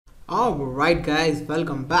Alright guys,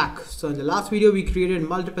 welcome back. So in the last video we created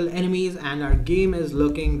multiple enemies and our game is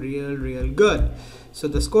looking real good. So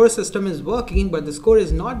the score system is working, but the score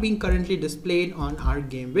is not being currently displayed on our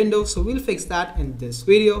game window. So we'll fix that in this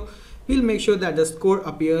video. We'll make sure that the score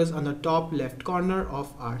appears on the top left corner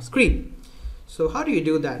of our screen. So how do you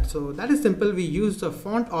do that? So that is simple. We use the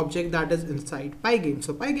font object that is inside Pygame.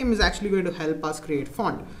 So Pygame is actually going to help us create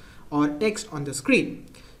font or text on the screen.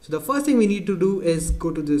 So the first thing we need to do is go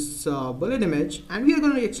to this bullet image, and we are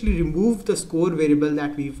going to actually remove the score variable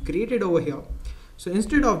that we've created over here. So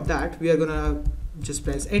instead of that, we are going to just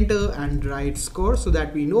press enter and write score so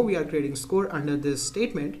that we know we are creating score under this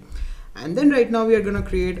statement. And then right now we are going to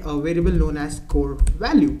create a variable known as score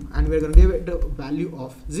value, and we're going to give it a value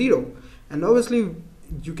of 0. And obviously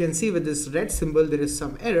you can see with this red symbol there is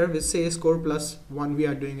some error which says score plus 1. We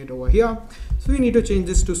are doing it over here, so we need to change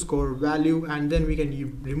this to score value, and then we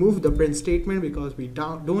can remove the print statement because we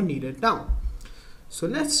don't need it now. So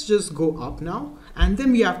let's just go up now, and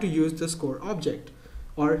then we have to use the score object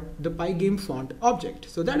or the Pygame font object.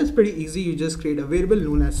 So that is pretty easy. You just create a variable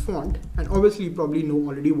known as font, and obviously you probably know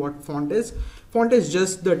already what font is. Font is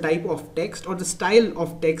just the type of text or the style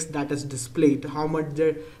of text that is displayed. How much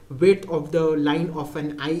the width of the line of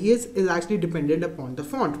an eye is actually dependent upon the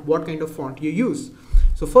font, what kind of font you use.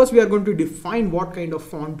 So first we are going to define what kind of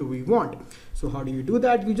font do we want. So how do you do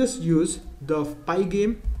that? You just use the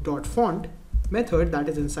pygame.font method that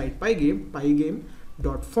is inside Pygame,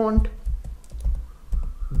 pygame.font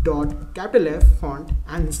capital F font,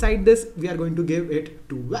 and inside this we are going to give it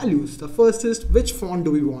two values. The first is which font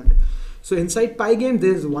do we want. So inside Pygame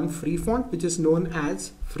there is one free font which is known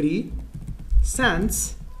as Free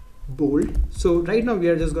Sans Bold. So right now we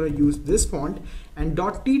are just going to use this font, and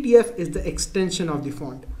 .ttf is the extension of the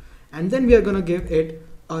font, and then we are going to give it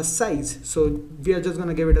a size. So we are just going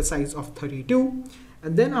to give it a size of 32,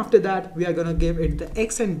 and then after that we are going to give it the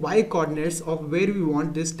x and y coordinates of where we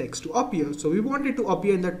want this text to appear. So we want it to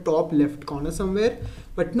appear in the top left corner somewhere,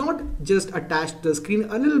 but not just attached to the screen,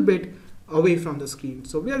 a little bit away from the screen.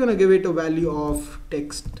 So we are going to give it a value of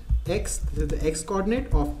text x, this is the x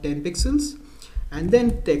coordinate of 10 pixels, and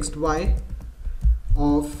then text y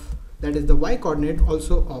of, that is the y coordinate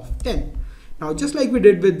also of 10. Now just like we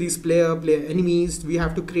did with these player enemies, we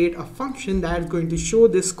have to create a function that is going to show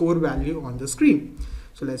this score value on the screen.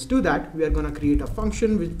 So let's do that. We are going to create a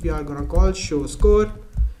function which we are going to call show score.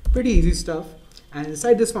 Pretty easy stuff. And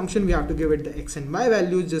inside this function we have to give it the x and y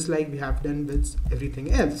values just like we have done with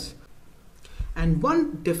everything else. And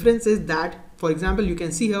one difference is that, for example, you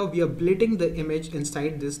can see here we are blitting the image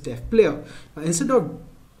inside this def player. Now, instead of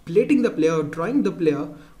blitting the player or drawing the player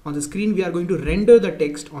on the screen, we are going to render the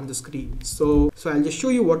text on the screen. So I'll just show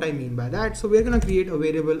you what I mean by that. So we're going to create a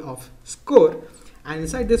variable of score, and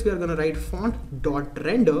inside this we are going to write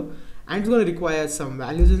font.render, and it's going to require some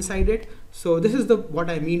values inside it. So this is what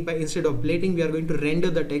I mean by instead of blitting, we are going to render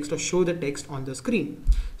the text or show the text on the screen.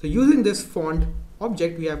 So using this font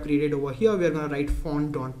object we have created over here, we are going to write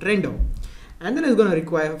font.render, and then it's going to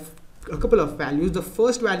require a couple of values. The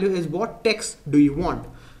first value is what text do you want.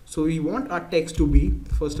 So we want our text to be,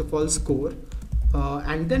 first of all, score,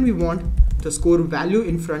 and then we want the score value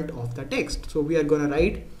in front of the text. So we are going to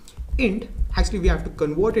write int. Actually we have to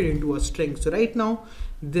convert it into a string. So right now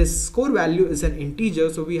this score value is an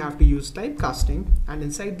integer, so we have to use typecasting, and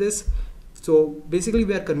inside this, so basically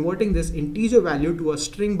we are converting this integer value to a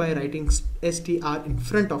string by writing str in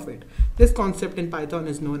front of it. This concept in Python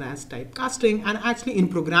is known as typecasting, and actually in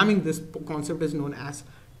programming this concept is known as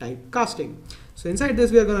typecasting. So inside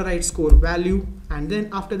this we are going to write score value, and then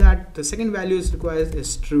after that the second value is required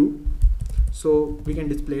is true, so we can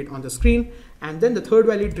display it on the screen. And then the third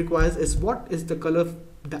value it requires is what is the color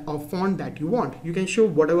of font that you want. You can show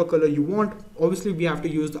whatever color you want. Obviously we have to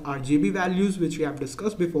use the RGB values which we have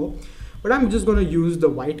discussed before, but I'm just going to use the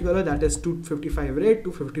white color, that is 255 red,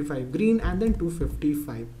 255 green, and then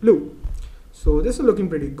 255 blue. So this is looking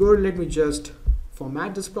pretty good. Let me just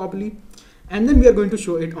format this properly, and then we are going to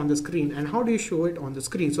show it on the screen. And how do you show it on the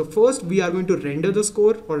screen? So first we are going to render the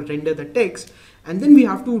score or render the text, and then we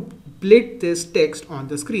have to blit this text on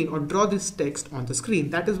the screen or draw this text on the screen.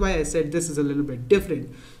 That is why I said this is a little bit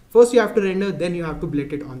different. First you have to render, then you have to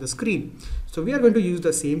blit it on the screen. So we are going to use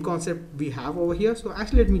the same concept we have over here. So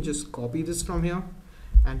actually let me just copy this from here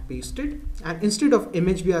and paste it, and instead of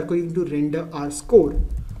image we are going to render our score.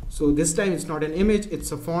 So this time it's not an image,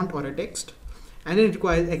 it's a font or a text, and then it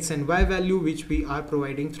requires x and y value which we are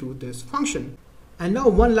providing through this function. And now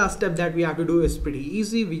one last step that we have to do is pretty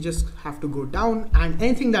easy. We just have to go down, and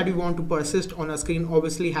anything that we want to persist on a screen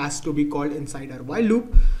obviously has to be called inside our while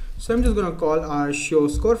loop. So I'm just going to call our show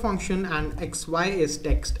score function, and xy is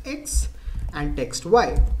text x and text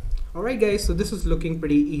y. Alright guys, so this is looking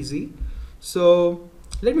pretty easy. So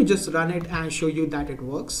let me just run it and show you that it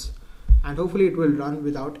works, and hopefully it will run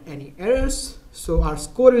without any errors. So our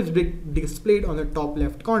score is displayed on the top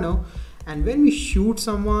left corner, and when we shoot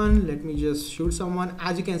someone, let me just shoot someone,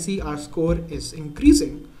 as you can see our score is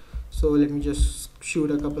increasing. So let me just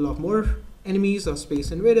shoot a couple of more enemies or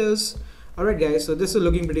space invaders. Alright guys, so this is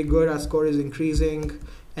looking pretty good. Our score is increasing,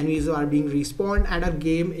 enemies are being respawned, and our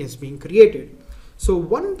game is being created. So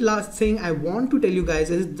one last thing I want to tell you guys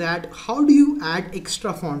is that how do you add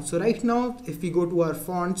extra fonts? So right now, if we go to our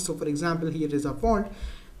fonts, so for example, here is a font.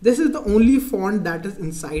 This is the only font that is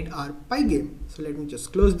inside our Pygame. So let me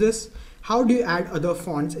just close this. How do you add other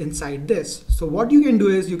fonts inside this? So what you can do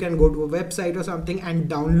is you can go to a website or something and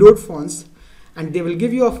download fonts, and they will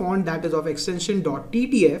give you a font that is of extension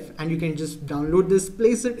 .ttf, and you can just download this,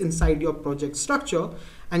 place it inside your project structure,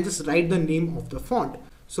 and just write the name of the font.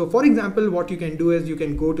 So for example, what you can do is you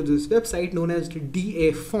can go to this website known as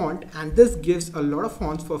DA font, and this gives a lot of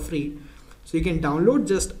fonts for free. So you can download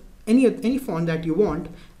just any font that you want,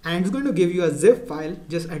 and it's going to give you a zip file.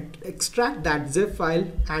 Just extract that zip file,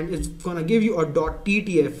 and it's going to give you a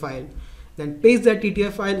 .ttf file. Then paste that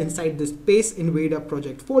TTF file inside this Space Invader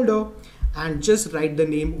project folder, and just write the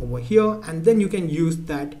name over here, and then you can use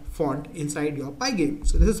that font inside your Pygame.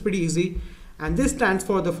 So this is pretty easy. And this stands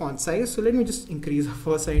for the font size. So let me just increase the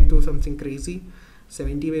font size to something crazy,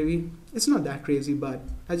 70 maybe. It's not that crazy, but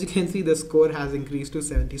as you can see, the score has increased to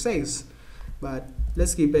 70 size. But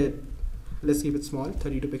let's keep it small,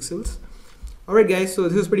 32 pixels. Alright guys, so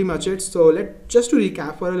this is pretty much it. So just to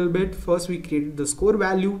recap for a little bit, first we created the score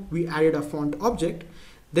value, we added a font object,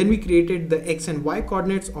 then we created the x and y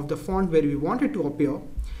coordinates of the font where we want it to appear.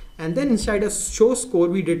 And then inside a show score,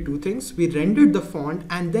 we did two things. We rendered the font,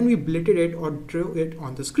 and then we blitted it or drew it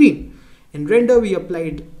on the screen. In render, we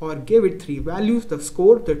applied or gave it three values: the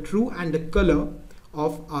score, the true, and the color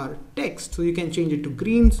of our text. So you can change it to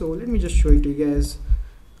green. So let me just show it to you guys.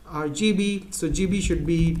 Our GB, so GB should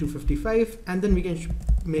be 255, and then we can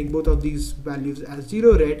make both of these values as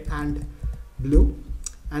 0, red, and blue.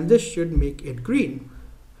 And this should make it green.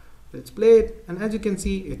 Let's play it, and as you can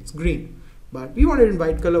see, it's green. But we want it in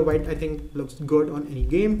white color. White, I think, looks good on any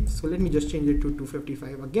game. So let me just change it to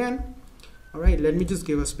 255 again. All right, let me just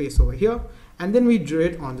give a space over here. And then we drew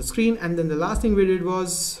it on the screen. And then the last thing we did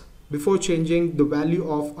was, before changing the value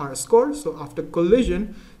of our score, so after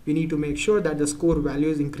collision, we need to make sure that the score value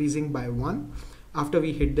is increasing by 1 after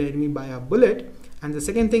we hit the enemy by a bullet. And the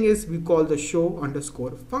second thing is we call the show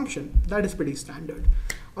underscore function. That is pretty standard.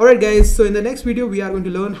 Alright guys, so in the next video we are going to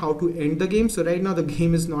learn how to end the game. So right now the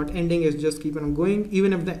game is not ending, it's just keeping on going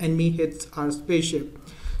even if the enemy hits our spaceship.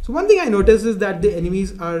 So one thing I noticed is that the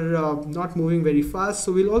enemies are not moving very fast.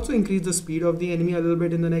 So we'll also increase the speed of the enemy a little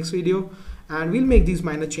bit in the next video, and we'll make these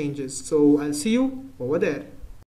minor changes. So I'll see you over there.